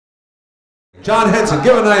John Henson,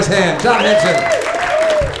 give a nice hand. John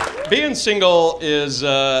Henson. Being single is,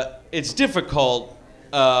 it's difficult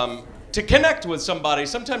to connect with somebody.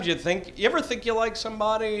 Sometimes you ever think you like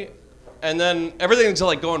somebody, and then everything's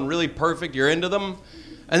like going really perfect, you're into them,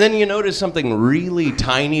 and then you notice something really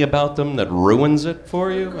tiny about them that ruins it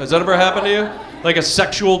for you? Has that ever happened to you? Like a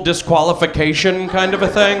sexual disqualification kind of a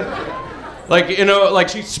thing? Like, you know, like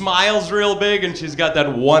she smiles real big and she's got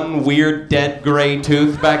that one weird dead gray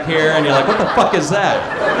tooth back here, and you're like, what the fuck is that?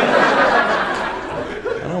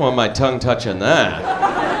 I don't want my tongue touching that.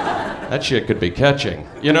 That shit could be catching.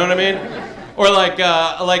 You know what I mean? Or like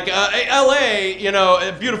LA, you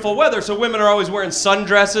know, beautiful weather, so women are always wearing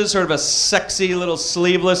sundresses, sort of a sexy little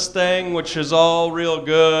sleeveless thing, which is all real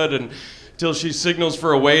good until she signals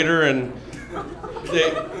for a waiter and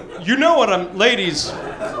you know what ladies,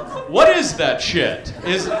 what is that shit?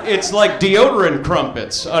 It's like deodorant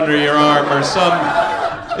crumpets under your arm or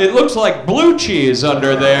it looks like blue cheese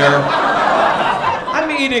under there.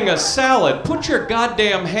 I'm eating a salad. Put your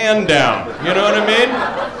goddamn hand down. You know what I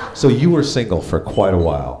mean? So you were single for quite a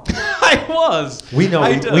while. I was. We know.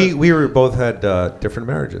 We were both had different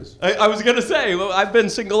marriages. I was gonna say, well, I've been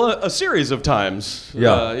single a series of times.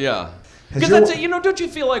 Yeah. Yeah. Because that's, you know, don't you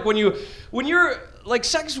feel like when you're like,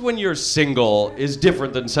 sex when you're single is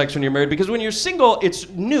different than sex when you're married, because when you're single, it's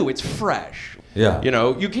new, it's fresh. Yeah. You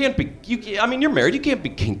know, you can't be, I mean, you're married, you can't be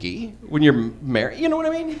kinky when you're married, you know what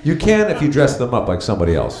I mean? You can if you dress them up like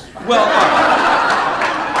somebody else. Well,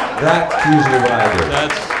 that's usually what I do.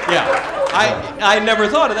 That's, yeah. I never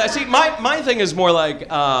thought of that. See, my thing is more like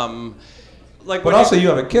But also you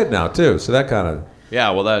have a kid now too, so that kind of.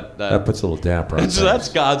 Yeah, well, that puts a little damper on things. That's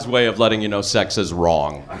God's way of letting you know sex is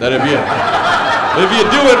wrong. That if you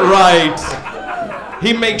do it right,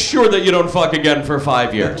 He makes sure that you don't fuck again for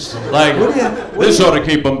 5 years. Like, this ought to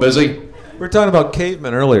keep them busy. We were talking about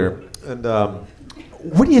cavemen earlier, and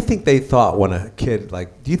what do you think they thought when a kid,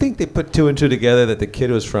 like, do you think they put 2 and 2 together that the kid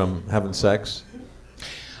was from having sex?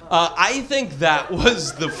 I think that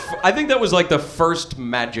was like the first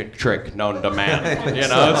magic trick known to man. You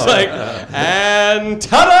know, it's like, and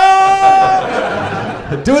ta-da!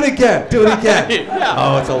 Do it again. Do it again. Yeah.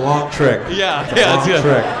 Oh, it's a long trick. Yeah, it's a long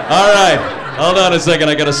trick. All right, hold on a second.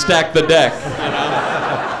 I gotta stack the deck. You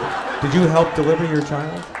know? Did you help deliver your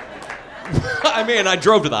child? I mean, I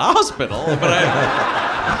drove to the hospital, but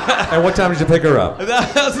And what time did you pick her up?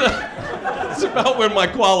 That's about when my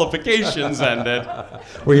qualifications ended.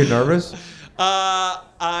 Were you nervous? Look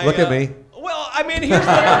at me. Well, I mean, here's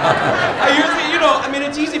the, you know, I mean,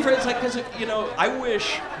 it's easy it's like, because, you know, I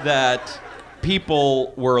wish that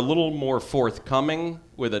people were a little more forthcoming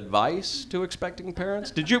with advice to expecting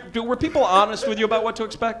parents. Were people honest with you about what to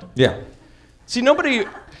expect? Yeah. See,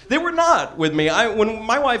 they were not with me. When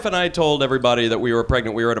my wife and I told everybody that we were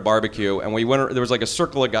pregnant, we were at a barbecue, and there was like a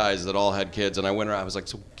circle of guys that all had kids, and I went around, I was like,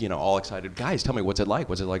 so, you know, all excited, guys, tell me, what's it like?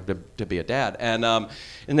 What's it like to be a dad? And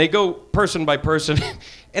they go person by person,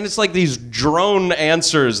 and it's like these drone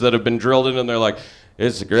answers that have been drilled in, and they're like,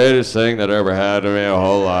 it's the greatest thing that ever happened to me a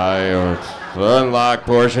whole life. Unlock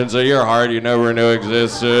portions of your heart you never knew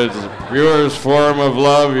existed. It's the purest form of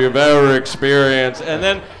love you've ever experienced. And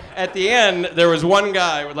then at the end, there was one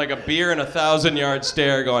guy with like a beer and a 1,000-yard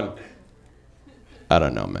stare going, I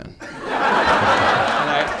don't know, man.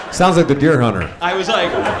 Sounds like the deer hunter. I was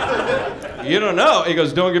like, you don't know. He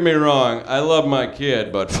goes, don't get me wrong. I love my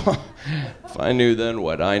kid, but if I knew then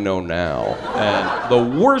what I know now. And the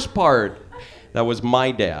worst part, that was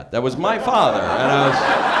my dad. That was my father. And I was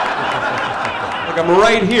like, I'm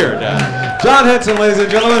right here, Dad. John Henson, ladies and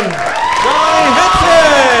gentlemen. John Henson.